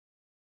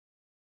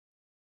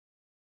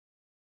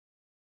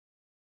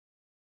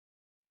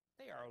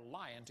They are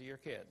lying to your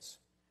kids.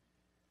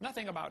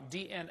 Nothing about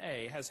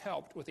DNA has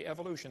helped with the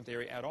evolution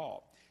theory at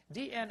all.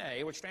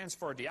 DNA, which stands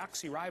for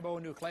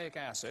deoxyribonucleic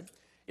acid,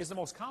 is the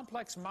most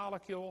complex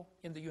molecule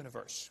in the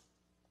universe.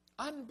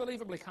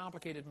 Unbelievably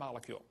complicated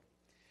molecule.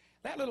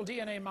 That little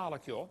DNA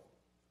molecule,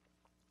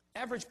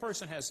 average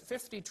person has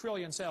 50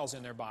 trillion cells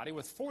in their body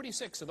with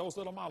 46 of those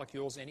little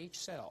molecules in each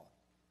cell.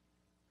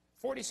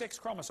 46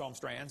 chromosome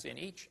strands in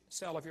each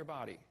cell of your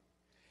body.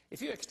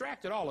 If you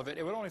extracted all of it,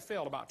 it would only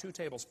fill about 2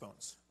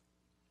 tablespoons.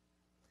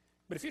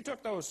 But if you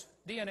took those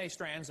DNA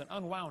strands and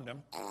unwound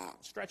them,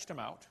 stretched them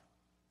out,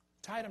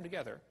 tied them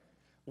together,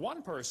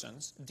 one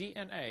person's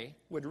DNA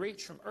would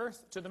reach from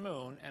Earth to the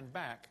moon and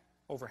back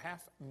over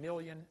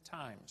 500,000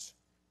 times.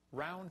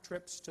 Round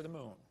trips to the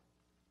moon.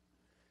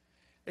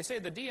 They say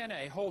the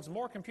DNA holds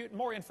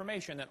more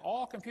information than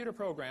all computer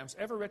programs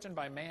ever written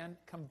by man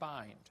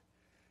combined.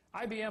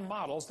 IBM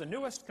models the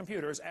newest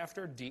computers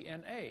after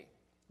DNA.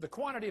 The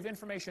quantity of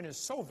information is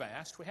so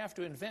vast, we have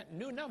to invent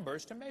new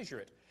numbers to measure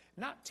it.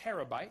 Not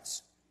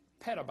terabytes,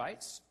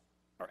 petabytes,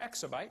 or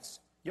exabytes,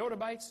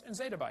 yottabytes, and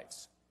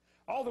zettabytes.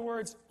 All the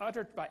words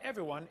uttered by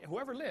everyone who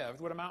ever lived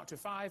would amount to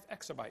 5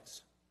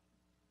 exabytes.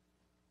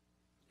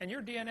 And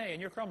your DNA and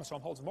your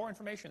chromosome holds more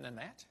information than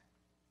that.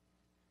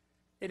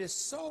 It is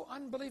so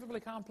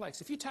unbelievably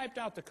complex. If you typed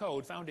out the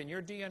code found in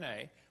your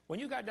DNA, when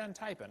you got done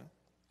typing,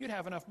 you'd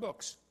have enough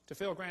books to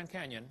fill Grand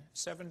Canyon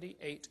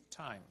 78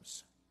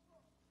 times.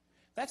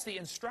 That's the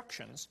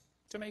instructions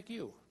to make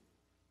you.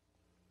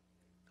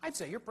 I'd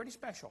say you're pretty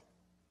special.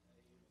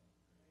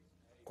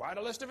 Quite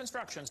a list of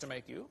instructions to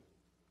make you.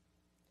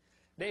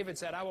 David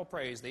said, I will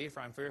praise thee, for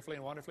I'm fearfully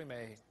and wonderfully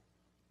made.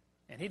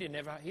 And he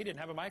didn't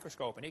have a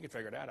microscope, and he could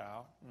figure that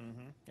out.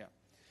 Yeah.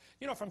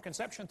 You know, from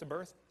conception to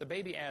birth, the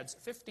baby adds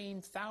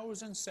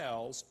 15,000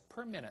 cells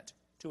per minute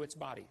to its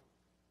body.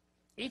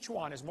 Each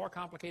one is more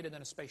complicated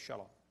than a space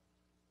shuttle.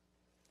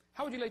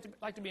 How would you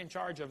like to be in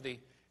charge of the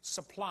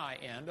supply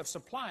end of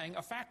supplying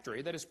a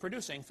factory that is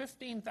producing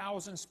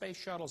 15,000 space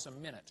shuttles a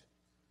minute?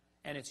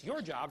 And it's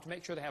your job to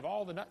make sure they have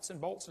all the nuts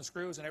and bolts and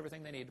screws and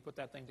everything they need to put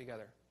that thing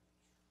together.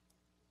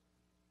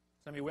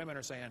 Some of you women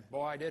are saying,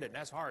 boy, I did it, and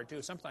that's hard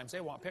too. Sometimes they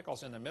want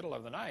pickles in the middle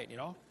of the night, you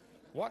know.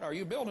 What are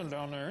you building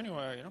down there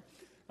anyway, you know?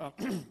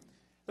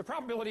 The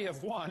probability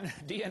of one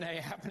DNA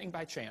happening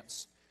by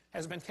chance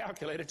has been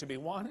calculated to be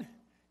 1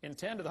 in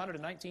 10 to the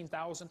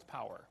 119,000th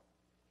power.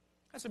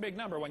 That's a big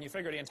number when you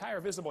figure the entire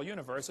visible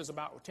universe is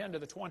about 10 to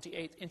the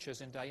 28th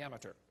inches in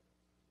diameter.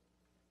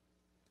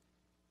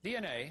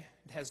 DNA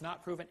has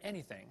not proven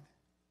anything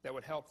that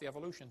would help the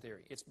evolution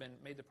theory. It's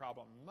made the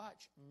problem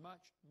much, much,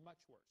 much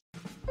worse.